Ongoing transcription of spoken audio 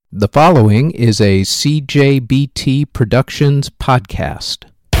The following is a CJBT Productions podcast.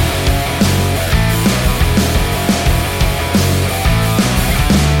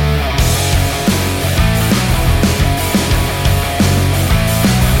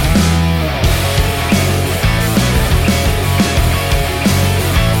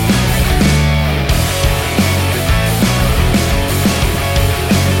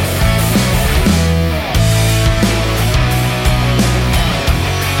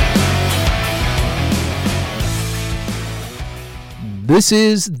 This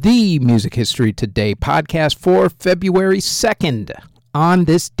is the Music History Today podcast for February 2nd. On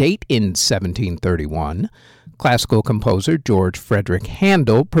this date in 1731, classical composer George Frederick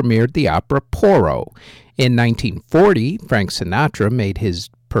Handel premiered the opera Porro. In 1940, Frank Sinatra made his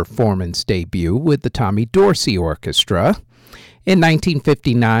performance debut with the Tommy Dorsey Orchestra. In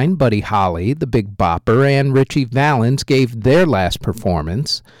 1959, Buddy Holly, the Big Bopper, and Ritchie Valens gave their last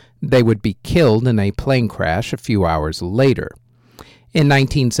performance. They would be killed in a plane crash a few hours later. In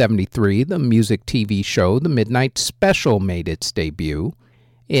 1973, the music TV show The Midnight Special made its debut.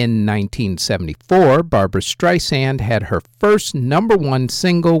 In 1974, Barbra Streisand had her first #1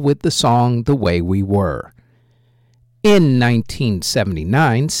 single with the song The Way We Were. In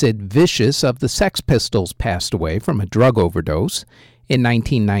 1979, Sid Vicious of the Sex Pistols passed away from a drug overdose. In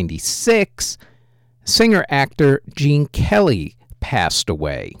 1996, singer-actor Gene Kelly passed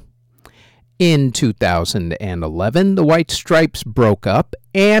away. In 2011, the White Stripes broke up,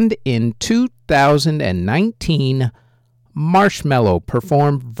 and in 2019, Marshmello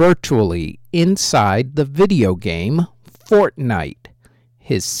performed virtually inside the video game Fortnite.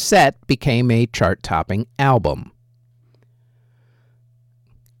 His set became a chart-topping album.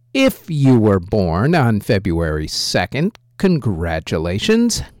 If you were born on February 2nd,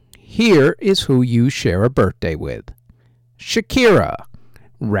 congratulations. Here is who you share a birthday with. Shakira,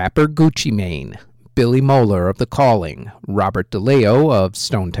 rapper Gucci Mane, Billy Moeller of The Calling, Robert DeLeo of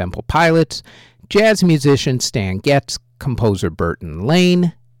Stone Temple Pilots, jazz musician Stan Getz, composer Burton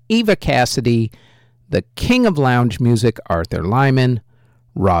Lane, Eva Cassidy, the king of lounge music Arthur Lyman,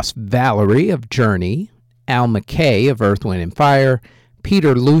 Ross Valerie of Journey, Al McKay of Earth, Wind & Fire,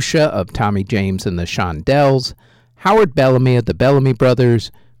 Peter Lucia of Tommy James and the Shondells, Howard Bellamy of the Bellamy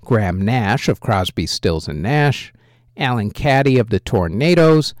Brothers, Graham Nash of Crosby, Stills & Nash, Alan Caddy of the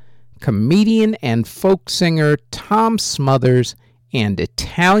Tornadoes, comedian and folk singer Tom Smothers, and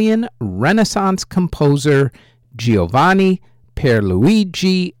Italian Renaissance composer Giovanni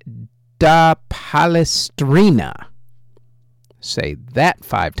Pierluigi da Palestrina. Say that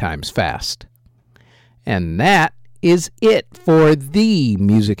 5 times fast. And that is it for the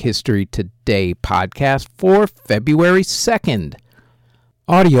Music History Today podcast for February 2nd.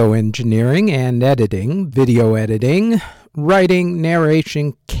 Audio engineering and editing, video editing, writing,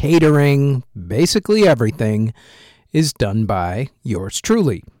 narration, catering, basically everything is done by yours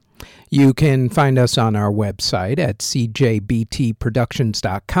truly. You can find us on our website at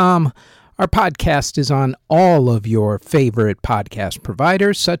cjbtproductions.com. Our podcast is on all of your favorite podcast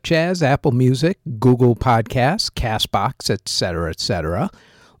providers, such as Apple Music, Google Podcasts, CastBox, etc., etc.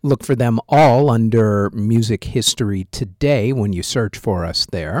 Look for them all under Music History Today when you search for us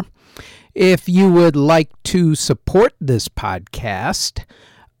there. If you would like to support this podcast,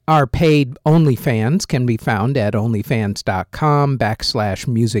 our paid OnlyFans can be found at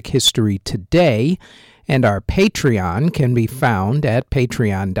onlyfans.com/musichistorytoday, and our Patreon can be found at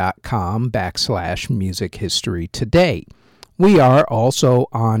patreon.com/musichistorytoday. We are also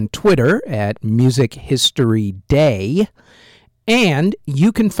on Twitter at Music History Day. And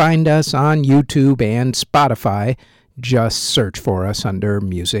you can find us on YouTube and Spotify. Just search for us under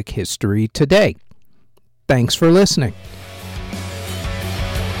Music History Today. Thanks for listening.